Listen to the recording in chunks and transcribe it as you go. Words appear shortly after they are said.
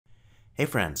Hey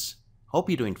friends, hope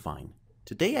you're doing fine.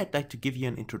 Today I'd like to give you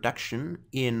an introduction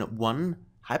in one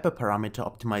hyperparameter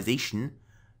optimization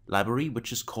library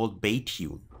which is called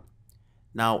Baytune.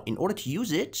 Now in order to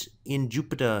use it in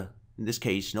Jupyter, in this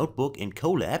case Notebook in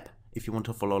Colab, if you want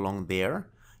to follow along there,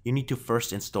 you need to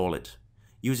first install it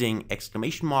using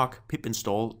pip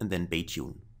install and then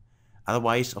Baytune.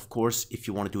 Otherwise, of course, if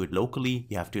you want to do it locally,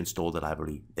 you have to install the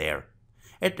library there.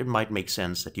 It might make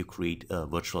sense that you create a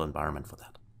virtual environment for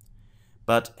that.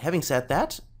 But having said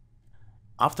that,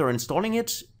 after installing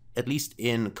it, at least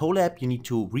in Colab, you need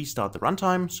to restart the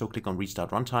runtime. So click on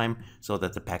Restart Runtime so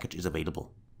that the package is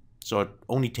available. So it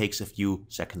only takes a few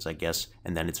seconds, I guess,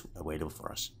 and then it's available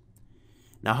for us.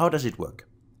 Now, how does it work?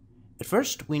 At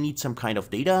first, we need some kind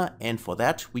of data, and for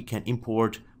that, we can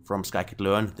import from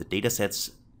scikit-learn the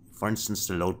datasets, for instance,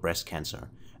 the load breast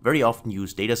cancer. Very often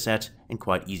used dataset and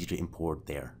quite easy to import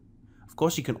there. Of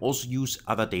course, you can also use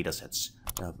other datasets,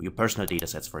 your personal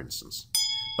datasets, for instance.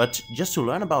 But just to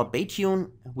learn about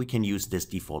Baytune, we can use this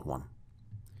default one.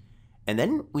 And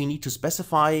then we need to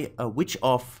specify which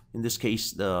of, in this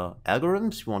case, the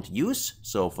algorithms we want to use.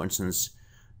 So, for instance,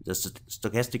 the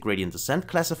stochastic gradient descent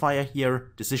classifier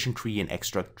here, decision tree and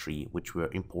extract tree, which were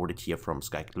imported here from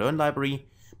scikit-learn library.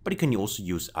 But you can also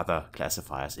use other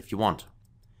classifiers if you want.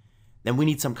 Then we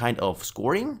need some kind of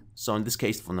scoring. So in this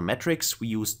case, from the metrics, we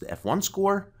use the F1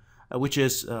 score, which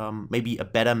is maybe a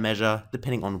better measure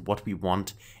depending on what we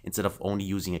want, instead of only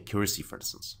using accuracy, for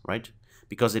instance, right?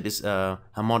 Because it is a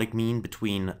harmonic mean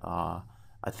between, I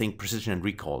think, precision and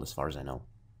recall, as far as I know.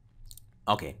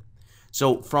 Okay,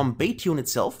 so from Baytune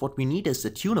itself, what we need is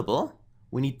the tunable.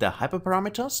 We need the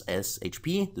hyperparameters as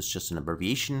HP, this is just an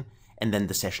abbreviation, and then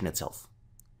the session itself.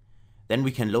 Then we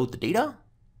can load the data.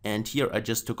 And here I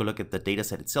just took a look at the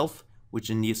dataset itself,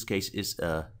 which in this case is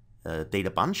a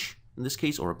data bunch, in this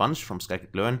case, or a bunch from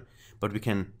scikit-learn. But we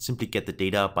can simply get the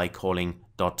data by calling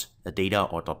 .data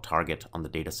or .target on the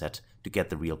dataset to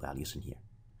get the real values in here.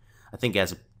 I think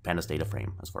as a pandas data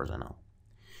frame, as far as I know.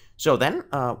 So then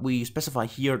we specify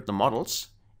here the models.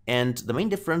 And the main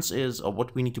difference is, or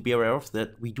what we need to be aware of,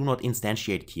 that we do not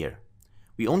instantiate it here.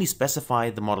 We only specify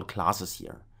the model classes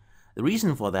here. The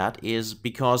reason for that is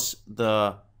because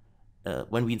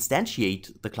when we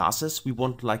instantiate the classes, we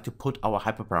want to put our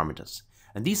hyperparameters.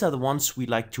 And these are the ones we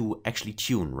like to actually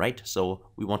tune, right? So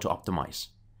we want to optimize.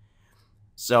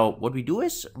 So what we do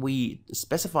is we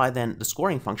specify then the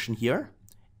scoring function here.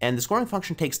 And the scoring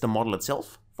function takes the model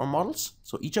itself from models,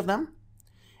 so each of them.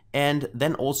 And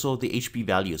then also the HP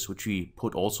values, which we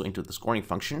put also into the scoring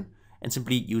function. And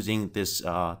simply using this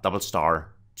double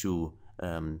star to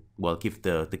give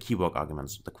the keyword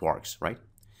arguments, the quarks, right?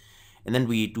 And then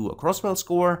we do a cross-val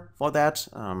score for that,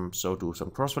 so do some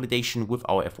cross-validation with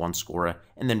our F1 scorer,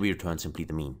 and then we return simply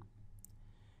the mean.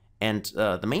 And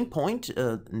the main point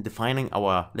in defining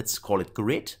our, let's call it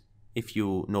grid, if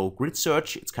you know grid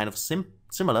search, it's kind of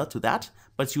similar to that,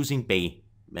 but it's using Bayesian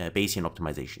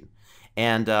optimization.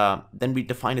 And then we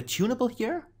define a tunable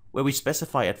here, where we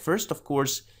specify at first, of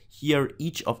course, here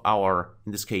each of our,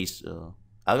 in this case,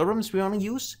 algorithms we want to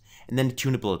use, and then the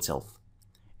tunable itself.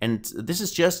 And this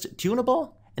is just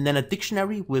tunable, and then a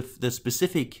dictionary with the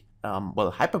specific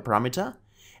hyperparameter,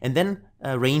 and then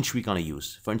a range we're going to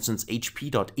use. For instance,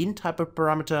 hp.int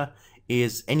hyperparameter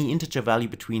is any integer value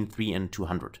between 3 and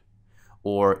 200.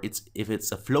 Or if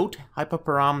it's a float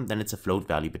hyperparam, then it's a float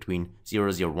value between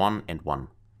 001 and 1.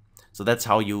 So that's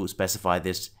how you specify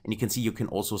this. And you can see you can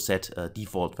also set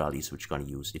default values which you're going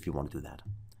to use if you want to do that.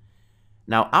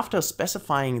 Now, after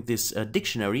specifying this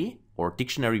dictionary, or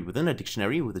dictionary within a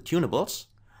dictionary with the tunables,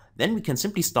 then we can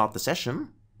simply start the session,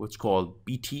 which is called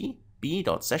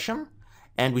b.session,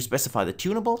 and we specify the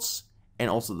tunables and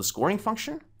also the scoring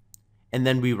function, and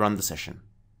then we run the session.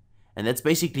 And that's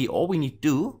basically all we need to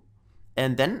do,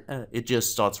 and then it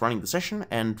just starts running the session,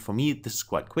 and for me this is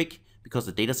quite quick because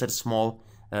the dataset is small,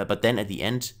 but then at the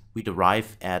end we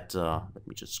derive at, let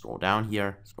me just scroll down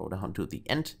here, scroll down to the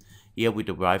end. Here we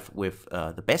derive with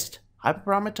the best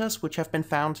hyperparameters which have been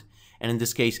found. And in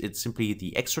this case, it's simply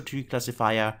the extra tree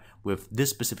classifier with this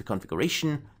specific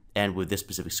configuration and with this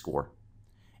specific score.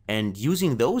 And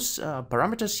using those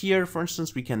parameters here, for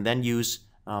instance, we can then use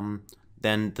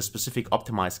then the specific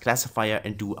optimized classifier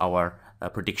and do our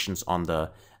predictions on the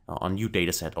new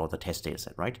dataset or the test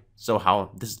dataset, right?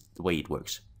 So this is the way it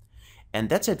works. And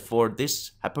that's it for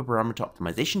this hyperparameter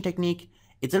optimization technique.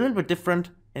 It's a little bit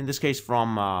different in this case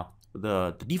from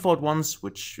the default ones,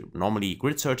 which normally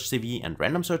grid search CV and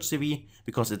random search CV,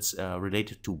 because it's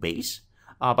related to Bayes.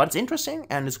 But it's interesting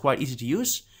and it's quite easy to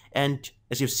use. And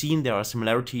as you've seen, there are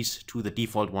similarities to the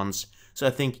default ones. So I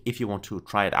think if you want to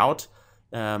try it out,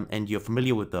 and you're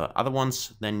familiar with the other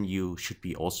ones, then you should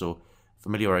be also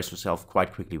familiarize yourself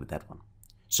quite quickly with that one.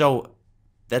 So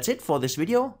that's it for this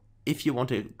video. If you want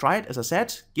to try it, as I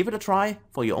said, give it a try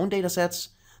for your own data sets.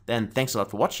 Then thanks a lot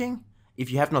for watching.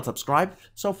 If you have not subscribed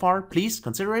so far, please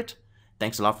consider it.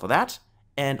 Thanks a lot for that.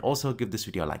 And also give this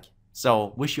video a like.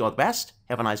 So wish you all the best,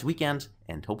 have a nice weekend,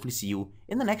 and hopefully see you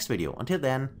in the next video. Until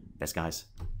then, best guys.